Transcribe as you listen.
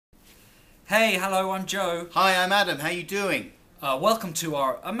Hey, hello, I'm Joe. Hi, I'm Adam. How you doing? Welcome to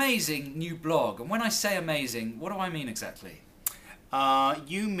our amazing new blog. And when I say amazing, what do I mean exactly?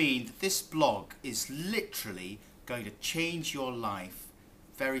 You mean that this blog is literally going to change your life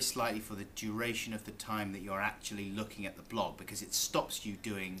very slightly for the duration of the time that you're actually looking at the blog, because it stops you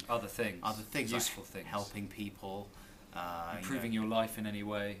doing Other things. Useful like things. helping people, Improving your life in any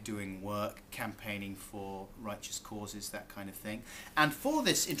way. doing work, campaigning for righteous causes, that kind of thing. And for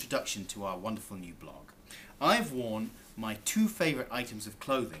this introduction to our wonderful new blog, I've worn my two favourite items of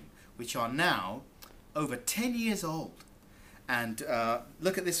clothing, which are now over 10 years old. And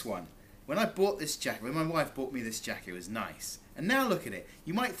look at this one. When I bought this jacket, when my wife bought me this jacket, it was nice. And now look at it.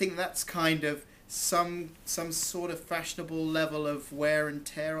 You might think that's kind of some sort of fashionable level of wear and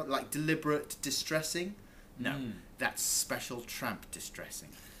tear, like deliberate distressing. No, that's special tramp distressing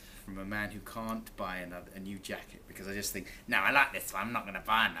from a man who can't buy a new jacket, because I just think, no, I like this one, I'm not going to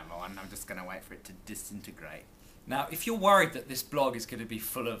buy another one, I'm just going to wait for it to disintegrate. Now, if you're worried that this blog is going to be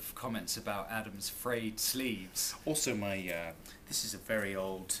full of comments about Adam's frayed sleeves... Also, this is a very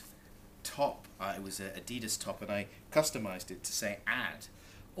old top. It was an Adidas top, and I customised it to say ad.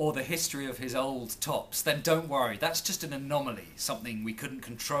 or the history of his old tops, then don't worry. That's just an anomaly, something we couldn't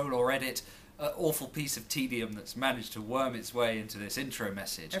control or edit. An awful piece of tedium that's managed to worm its way into this intro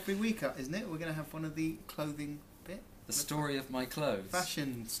message. Every week, isn't it? We're going to have one of the clothing bit. The story of my clothes.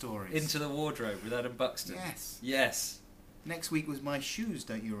 Fashion stories. Into the wardrobe with Adam Buxton. Yes. Yes. Next week was my shoes,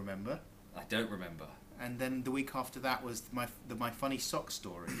 don't you remember? I don't remember. And then the week after that was my funny sock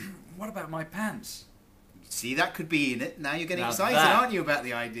story. What about my pants? See, that could be in it. Now you're getting Now excited, that- aren't you, about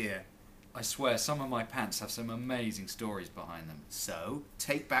the idea? I swear, some of my pants have some amazing stories behind them. So,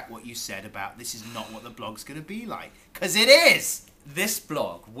 take back what you said about this is not what the blog's going to be like. 'Cause it is! This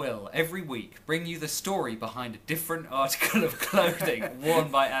blog will, every week, bring you the story behind a different article of clothing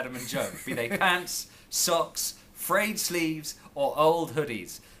worn by Adam and Joe. Be they pants, socks, frayed sleeves, or old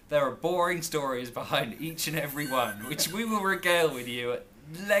hoodies. There are boring stories behind each and every one, which we will regale with you at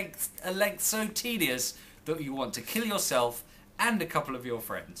a length so tedious that you want to kill yourself and a couple of your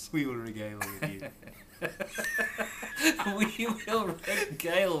friends. We will regale with you. We will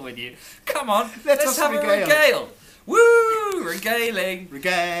regale with you. Come on, Let let's us have a regale. regale. Woo! Regaling.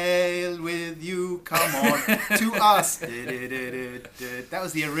 Regale with you, come on, to us. That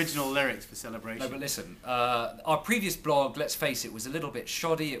was the original lyrics for Celebration. No, but listen, our previous blog, let's face it, was a little bit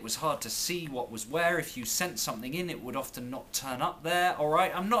shoddy. It was hard to see what was where. If you sent something in, it would often not turn up there,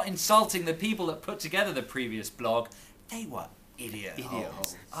 alright? I'm not insulting the people that put together the previous blog. They were idiot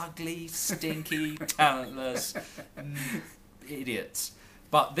holes. Ugly, stinky, talentless idiots.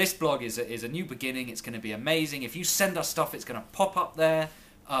 But this blog is a new beginning. It's going to be amazing. If you send us stuff, it's going to pop up there.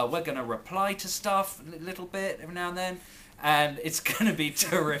 We're going to reply to stuff a little bit every now and then. And it's going to be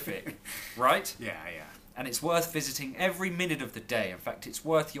terrific. Right? Yeah. And it's worth visiting every minute of the day. In fact, it's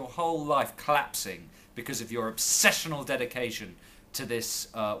worth your whole life collapsing because of your obsessional dedication to this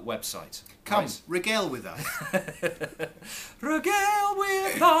website. Come, Right? regale with us. Regale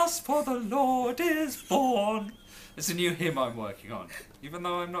with us, for the Lord is born. It's a new hymn I'm working on, even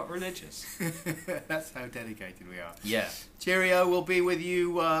though I'm not religious. That's how dedicated we are. Yeah. Cheerio, we'll be with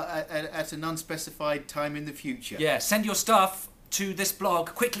you at an unspecified time in the future. Yeah, send your stuff to this blog.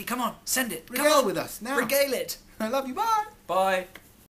 Quickly, come on, send it. Come Regale on. with us now. Regale it. I love you, bye. Bye.